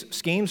these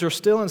schemes are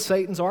still in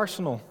Satan's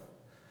arsenal,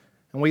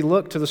 and we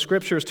look to the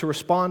Scriptures to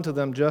respond to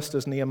them just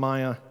as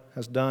Nehemiah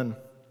has done.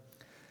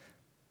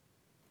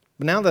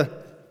 But now the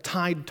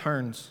tide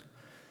turns.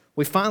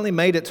 We finally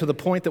made it to the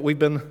point that we've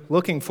been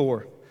looking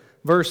for.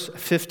 Verse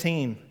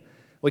 15.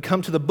 We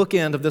come to the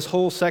bookend of this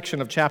whole section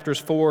of chapters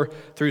 4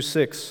 through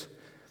 6.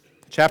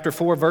 Chapter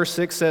 4, verse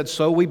 6 said,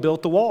 so we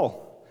built the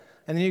wall.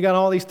 And then you got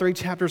all these 3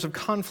 chapters of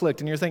conflict,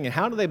 and you're thinking,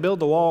 how do they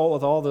build the wall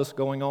with all this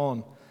going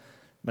on?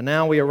 But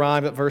now we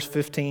arrive at verse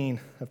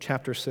 15 of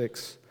chapter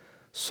 6.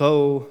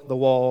 So the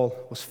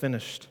wall was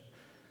finished.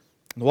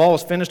 The wall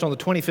was finished on the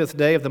 25th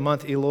day of the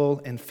month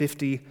Elul in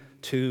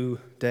 52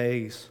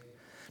 days.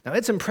 Now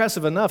it's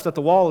impressive enough that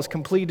the wall is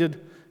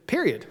completed,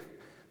 period.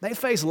 They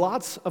face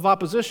lots of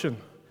opposition.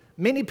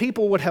 Many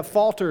people would have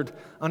faltered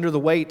under the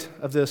weight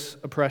of this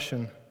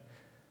oppression.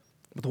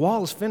 But the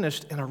wall is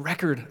finished in a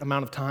record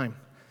amount of time,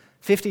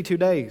 52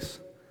 days.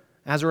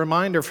 As a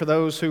reminder for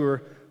those who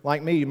are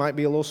like me, you might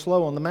be a little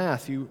slow on the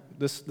math.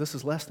 This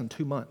is less than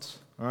 2 months,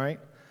 all right?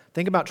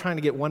 Think about trying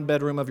to get one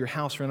bedroom of your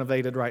house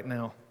renovated right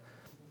now.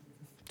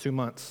 2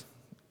 months.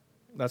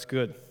 That's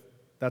good.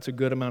 That's a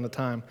good amount of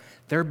time.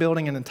 They're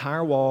building an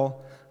entire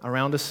wall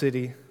around a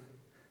city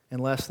in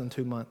less than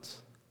 2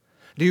 months.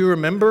 Do you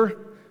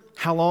remember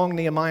how long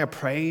Nehemiah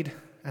prayed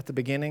at the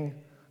beginning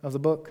of the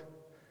book?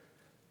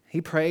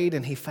 He prayed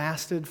and he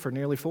fasted for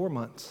nearly 4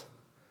 months.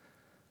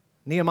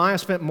 Nehemiah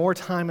spent more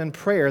time in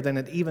prayer than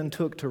it even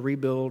took to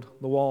rebuild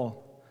the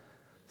wall.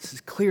 This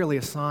is clearly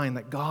a sign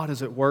that God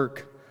is at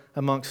work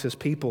amongst his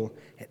people,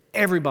 and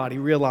everybody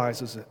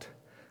realizes it.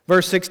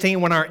 Verse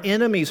 16, when our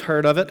enemies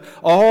heard of it,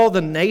 all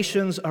the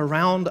nations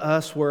around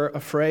us were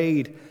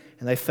afraid,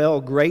 and they fell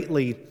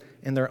greatly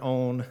in their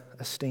own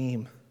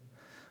esteem.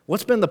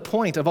 What's been the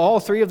point of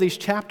all 3 of these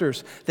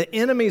chapters? The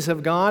enemies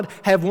of God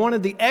have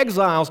wanted the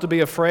exiles to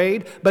be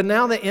afraid, but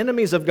now the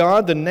enemies of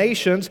God, the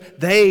nations,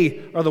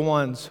 they are the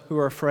ones who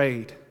are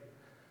afraid.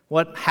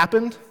 What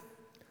happened?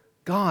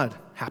 God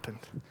happened.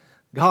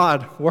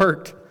 God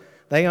worked.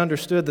 They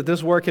understood that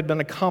this work had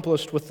been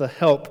accomplished with the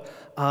help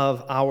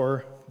of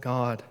our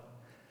God.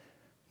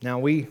 Now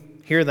we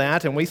hear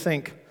that and we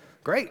think,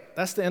 great,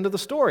 that's the end of the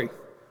story,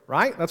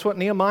 right? That's what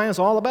Nehemiah is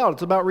all about.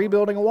 It's about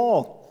rebuilding a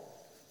wall.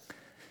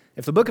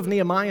 If the book of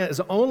Nehemiah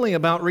is only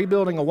about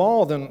rebuilding a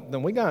wall,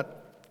 then we got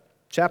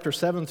chapter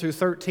 7 through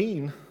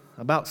 13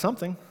 about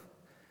something.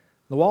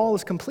 The wall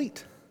is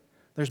complete.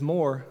 There's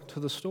more to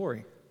the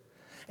story.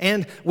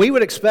 And we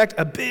would expect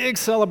a big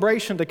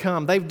celebration to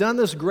come. They've done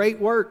this great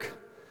work.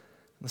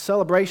 The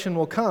celebration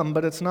will come,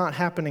 but it's not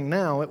happening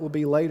now. It will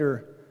be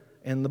later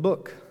in the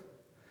book.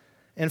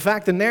 In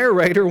fact, the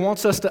narrator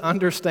wants us to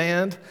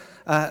understand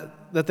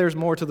that there's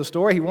more to the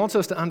story. He wants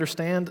us to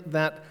understand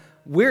that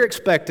we're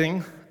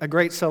expecting a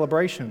great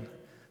celebration.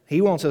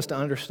 He wants us to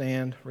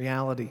understand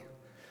reality.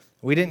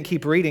 We didn't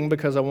keep reading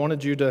because I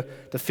wanted you to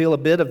feel a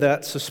bit of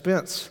that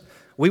suspense.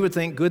 We would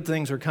think good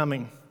things are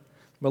coming.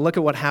 But look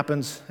at what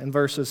happens in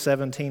verses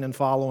 17 and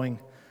following.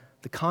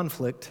 The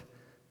conflict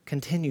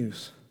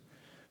continues.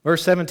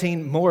 Verse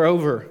 17,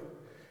 moreover,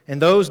 in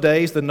those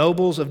days the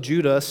nobles of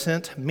Judah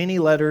sent many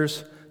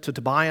letters to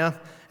Tobiah,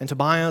 and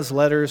Tobiah's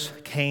letters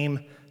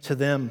came to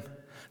them.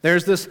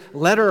 There's this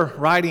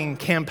letter-writing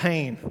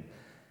campaign.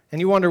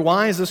 And you wonder,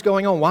 why is this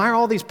going on? Why are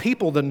all these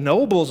people, the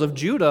nobles of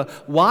Judah,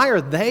 why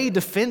are they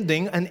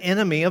defending an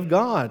enemy of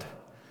God?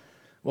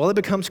 Well, it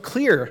becomes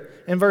clear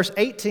in verse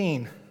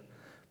 18,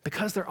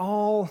 because they're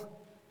all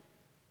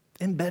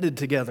embedded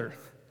together.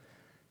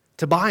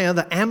 Tobiah,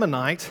 the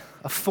Ammonite,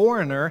 a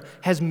foreigner,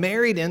 has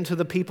married into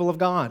the people of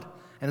God.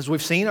 And as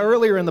we've seen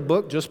earlier in the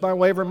book, just by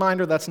way of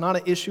reminder, that's not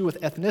an issue with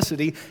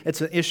ethnicity,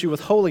 it's an issue with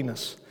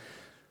holiness.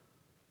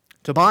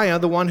 Tobiah,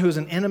 the one who is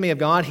an enemy of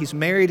God, he's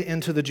married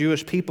into the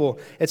Jewish people.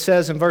 It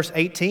says in verse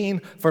 18,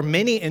 for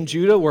many in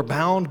Judah were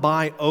bound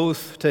by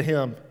oath to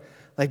him.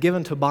 They've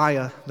given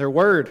Tobiah their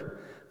word.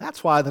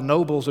 That's why the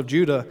nobles of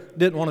Judah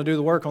didn't want to do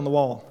the work on the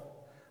wall.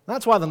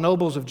 That's why the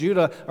nobles of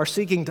Judah are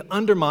seeking to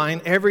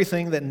undermine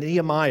everything that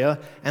Nehemiah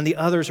and the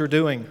others are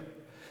doing.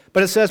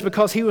 But it says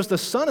because he was the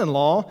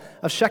son-in-law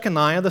of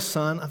Shechaniah, the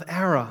son of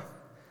Ara.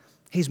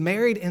 He's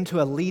married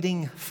into a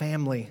leading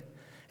family.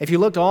 If you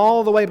looked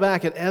all the way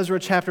back at Ezra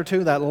chapter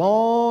 2, that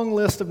long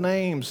list of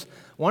names,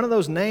 one of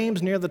those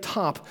names near the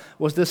top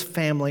was this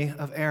family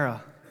of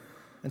Ara.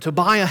 And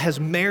Tobiah has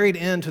married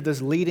into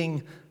this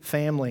leading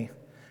family.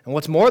 And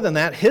what's more than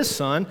that, his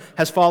son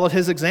has followed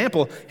his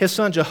example. His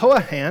son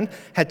Jehoiahan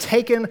had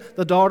taken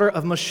the daughter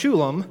of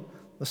Meshullam,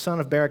 the son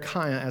of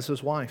Berechiah, as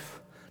his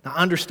wife. Now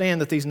understand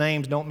that these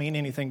names don't mean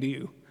anything to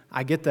you.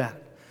 I get that.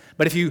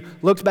 But if you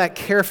look back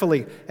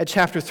carefully at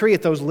chapter 3,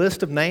 at those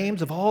list of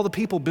names of all the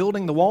people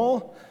building the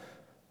wall,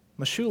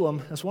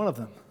 Meshullam is one of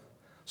them.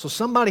 So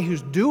somebody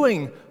who's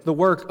doing the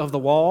work of the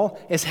wall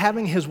is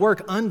having his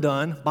work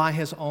undone by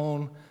his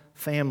own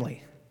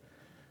family.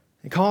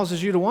 It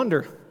causes you to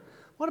wonder,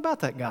 what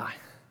about that guy?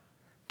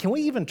 Can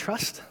we even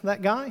trust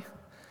that guy?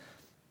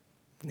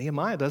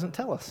 Nehemiah doesn't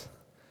tell us.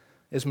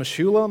 Is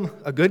Meshullam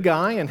a good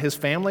guy and his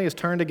family is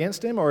turned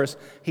against him, or has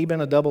he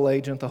been a double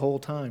agent the whole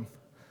time?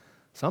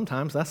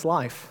 Sometimes that's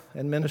life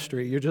and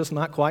ministry. You're just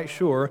not quite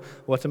sure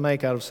what to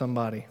make out of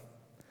somebody.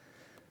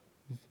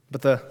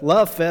 But the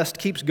love fest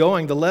keeps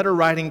going. The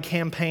letter-writing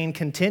campaign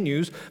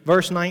continues.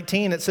 Verse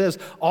 19, it says,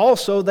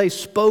 also they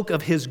spoke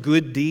of his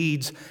good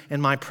deeds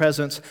in my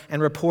presence and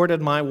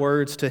reported my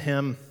words to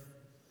him.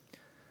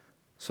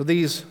 So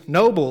these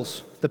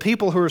nobles, the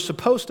people who are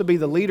supposed to be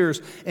the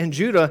leaders in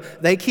Judah,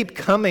 they keep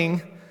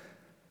coming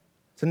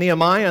to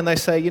Nehemiah and they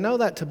say, you know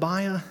that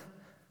Tobiah,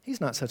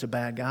 he's not such a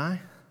bad guy.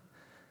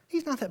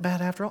 He's not that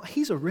bad after all.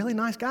 He's a really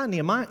nice guy,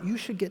 Nehemiah. You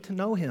should get to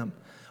know him.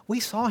 We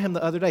saw him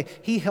the other day.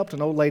 He helped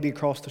an old lady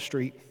across the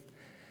street.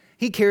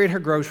 He carried her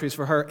groceries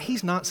for her.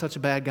 He's not such a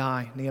bad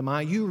guy,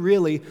 Nehemiah. You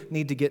really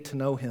need to get to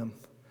know him.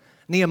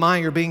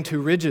 Nehemiah, you're being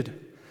too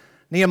rigid.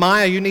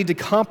 Nehemiah, you need to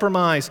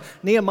compromise.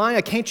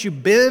 Nehemiah, can't you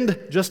bend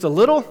just a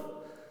little?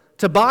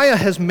 Tobiah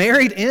has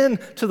married in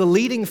to the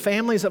leading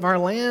families of our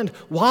land.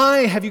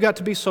 Why have you got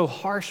to be so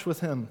harsh with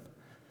him?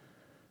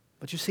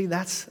 But you see,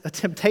 that's a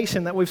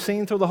temptation that we've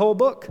seen through the whole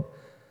book,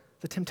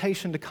 the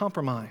temptation to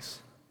compromise.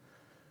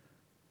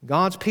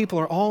 God's people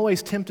are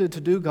always tempted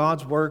to do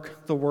God's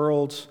work the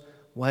world's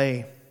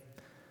way.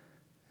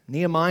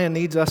 Nehemiah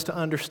needs us to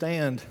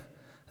understand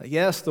that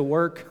yes, the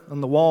work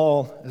on the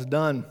wall is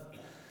done,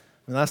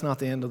 and that's not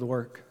the end of the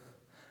work.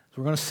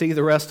 So we're going to see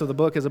the rest of the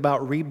book is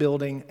about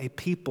rebuilding a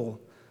people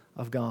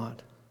of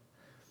God.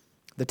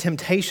 The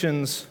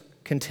temptations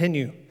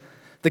continue.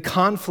 The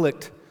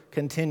conflict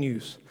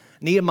continues.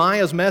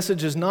 Nehemiah's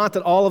message is not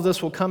that all of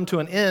this will come to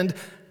an end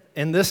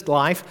in this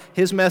life.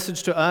 His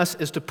message to us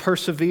is to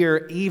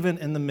persevere even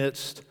in the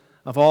midst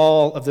of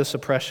all of this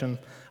oppression,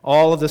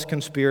 all of this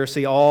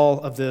conspiracy,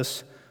 all of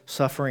this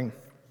suffering.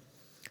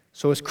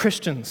 So as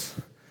Christians,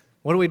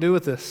 what do we do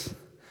with this?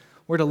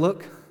 We're to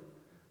look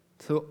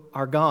to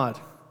our God,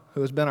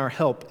 who has been our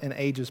help in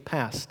ages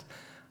past,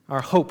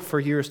 our hope for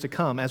years to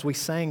come, as we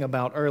sang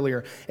about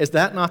earlier. Is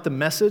that not the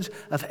message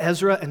of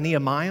Ezra and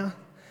Nehemiah?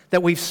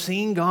 That we've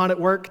seen God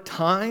at work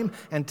time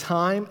and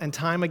time and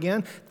time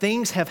again.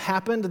 Things have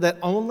happened that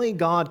only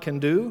God can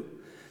do.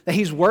 That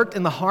He's worked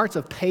in the hearts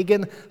of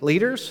pagan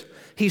leaders.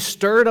 He's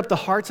stirred up the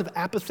hearts of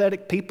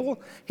apathetic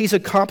people. He's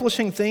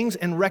accomplishing things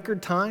in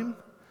record time.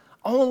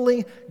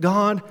 Only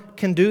God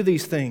can do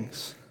these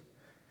things.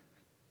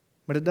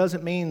 But it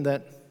doesn't mean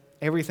that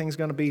everything's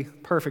going to be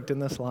perfect in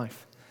this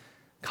life.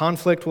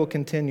 Conflict will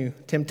continue.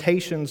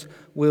 Temptations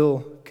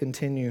will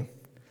continue.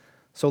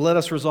 So let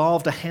us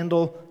resolve to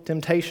handle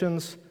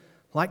temptations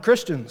like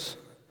Christians.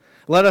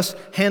 Let us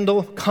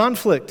handle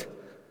conflict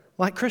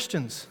like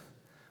Christians,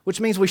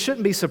 which means we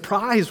shouldn't be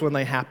surprised when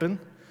they happen.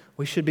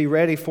 We should be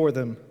ready for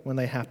them when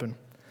they happen.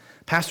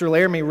 Pastor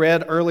Laramie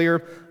read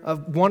earlier a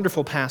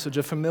wonderful passage,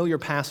 a familiar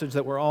passage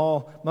that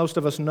most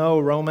of us know,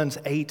 Romans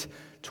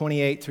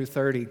 8:28 through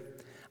 30.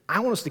 I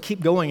want us to keep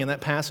going in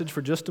that passage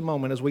for just a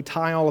moment as we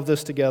tie all of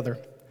this together.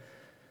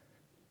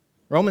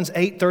 Romans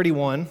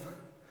 8:31,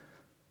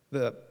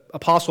 the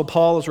Apostle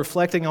Paul is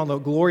reflecting on the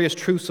glorious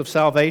truths of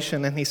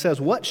salvation, and he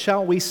says, "What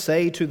shall we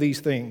say to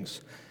these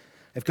things?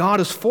 If God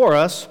is for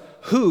us,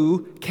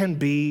 who can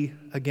be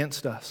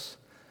against us?"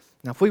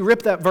 Now, if we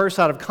rip that verse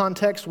out of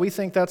context, we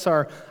think that's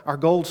our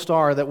gold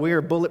star, that we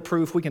are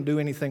bulletproof, we can do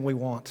anything we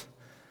want.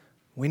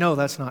 We know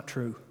that's not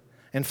true.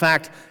 In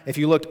fact, if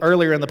you looked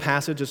earlier in the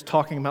passage, it's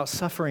talking about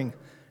suffering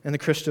in the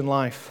Christian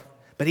life.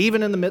 But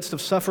even in the midst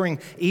of suffering,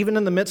 even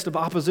in the midst of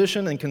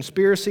opposition and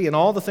conspiracy and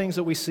all the things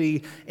that we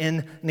see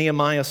in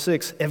Nehemiah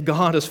 6, if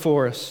God is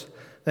for us,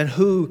 then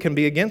who can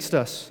be against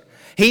us?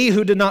 He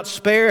who did not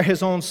spare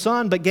his own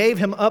son, but gave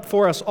him up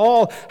for us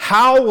all,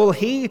 how will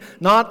he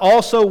not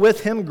also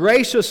with him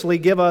graciously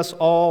give us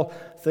all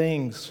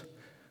things?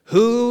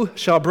 Who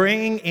shall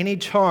bring any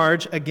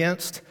charge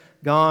against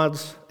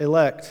God's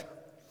elect?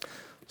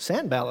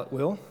 Sanballat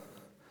will,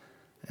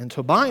 and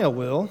Tobiah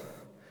will,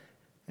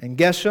 and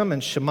Geshem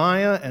and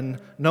Shemaiah and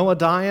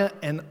Noadiah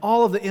and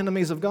all of the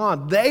enemies of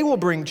God. They will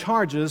bring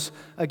charges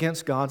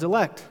against God's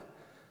elect,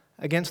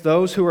 against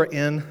those who are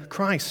in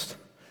Christ.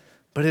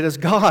 But it is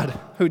God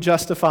who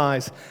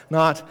justifies,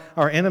 not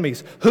our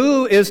enemies.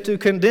 Who is to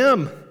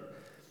condemn?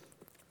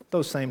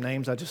 Those same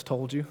names I just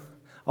told you.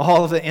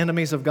 All of the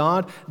enemies of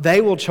God,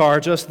 they will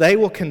charge us, they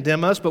will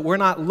condemn us, but we're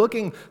not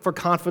looking for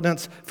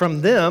confidence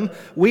from them.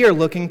 We are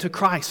looking to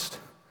Christ.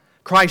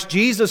 Christ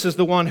Jesus is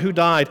the one who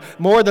died.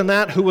 More than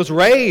that, who was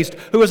raised,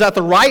 who is at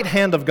the right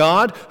hand of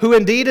God, who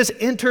indeed is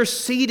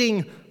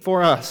interceding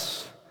for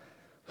us.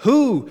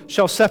 Who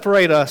shall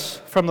separate us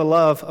from the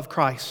love of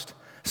Christ?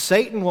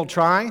 Satan will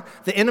try,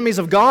 the enemies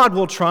of God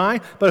will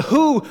try, but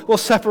who will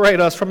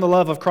separate us from the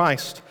love of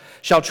Christ?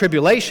 Shall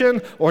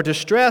tribulation or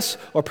distress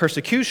or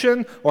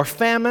persecution or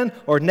famine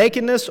or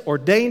nakedness or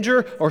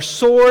danger or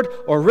sword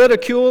or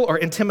ridicule or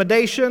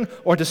intimidation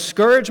or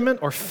discouragement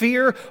or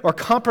fear or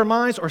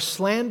compromise or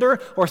slander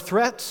or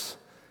threats?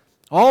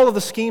 All of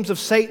the schemes of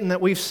Satan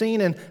that we've seen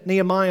in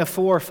Nehemiah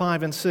 4,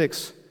 5, and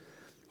 6.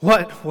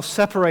 What will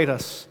separate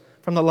us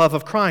from the love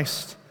of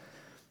Christ?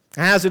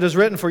 As it is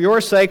written, for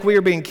your sake we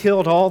are being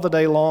killed all the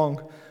day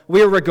long.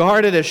 We are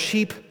regarded as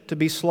sheep to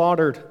be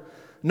slaughtered.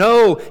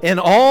 No, in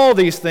all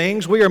these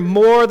things we are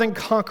more than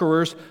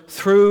conquerors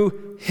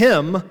through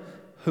Him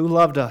who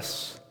loved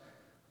us.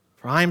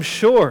 For I am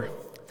sure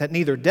that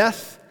neither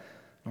death,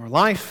 nor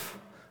life,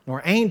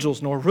 nor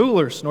angels, nor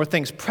rulers, nor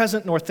things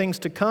present, nor things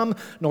to come,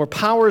 nor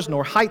powers,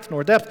 nor height,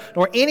 nor depth,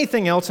 nor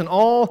anything else in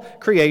all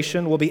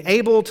creation will be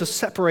able to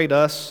separate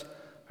us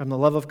from the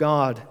love of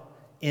God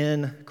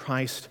in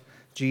Christ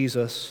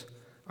Jesus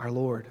our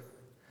Lord.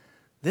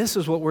 This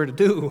is what we're to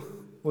do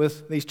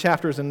with these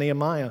chapters in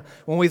Nehemiah.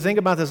 When we think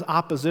about this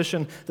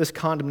opposition, this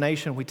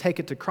condemnation, we take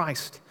it to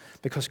Christ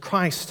because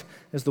Christ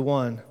is the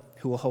one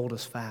who will hold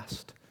us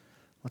fast.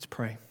 Let's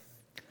pray.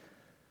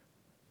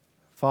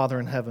 Father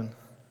in heaven,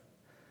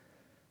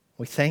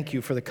 we thank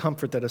you for the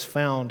comfort that is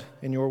found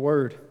in your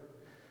word.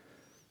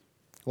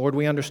 Lord,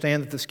 we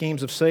understand that the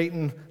schemes of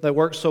Satan that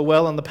worked so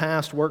well in the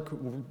past work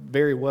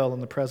very well in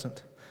the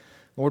present.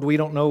 Lord, we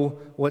don't know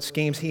what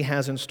schemes he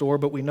has in store,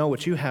 but we know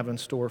what you have in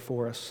store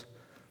for us.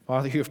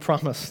 Father, you have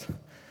promised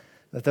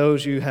that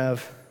those you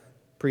have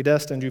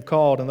predestined, you've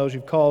called, and those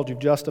you've called, you've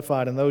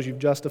justified, and those you've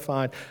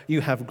justified,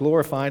 you have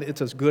glorified.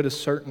 It's as good as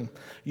certain.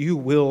 You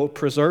will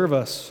preserve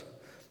us.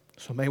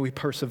 So may we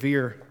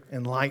persevere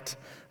in light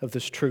of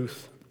this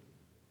truth.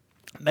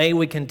 May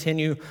we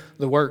continue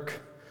the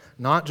work,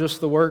 not just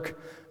the work,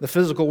 the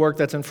physical work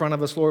that's in front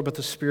of us, Lord, but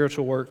the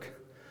spiritual work.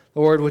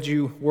 Lord, would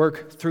you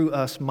work through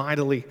us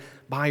mightily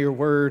by your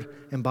word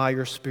and by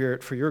your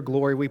spirit. For your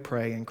glory we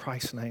pray in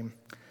Christ's name.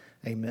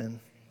 Amen.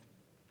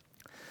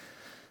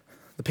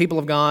 The people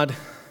of God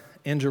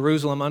in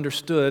Jerusalem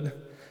understood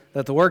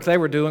that the work they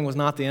were doing was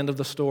not the end of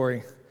the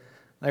story.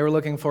 They were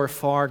looking for a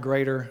far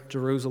greater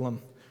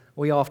Jerusalem.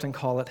 We often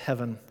call it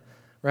heaven.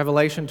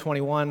 Revelation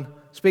 21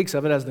 speaks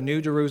of it as the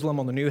new Jerusalem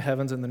on the new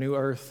heavens and the new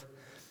earth.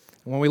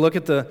 When we look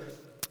at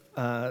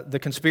the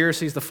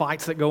conspiracies, the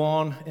fights that go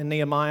on in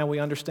Nehemiah, we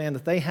understand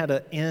that they had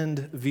an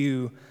end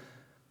view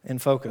in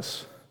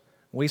focus.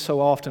 We so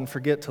often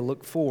forget to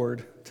look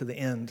forward to the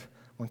end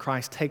when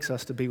Christ takes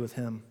us to be with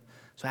Him.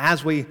 So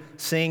as we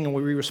sing and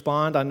we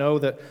respond, I know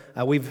that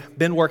we've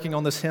been working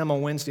on this hymn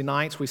on Wednesday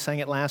nights. We sang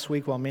it last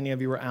week while many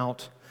of you were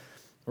out.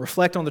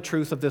 Reflect on the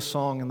truth of this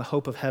song and the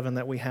hope of heaven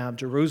that we have.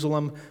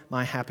 Jerusalem,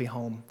 my happy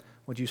home.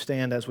 Would you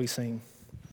stand as we sing?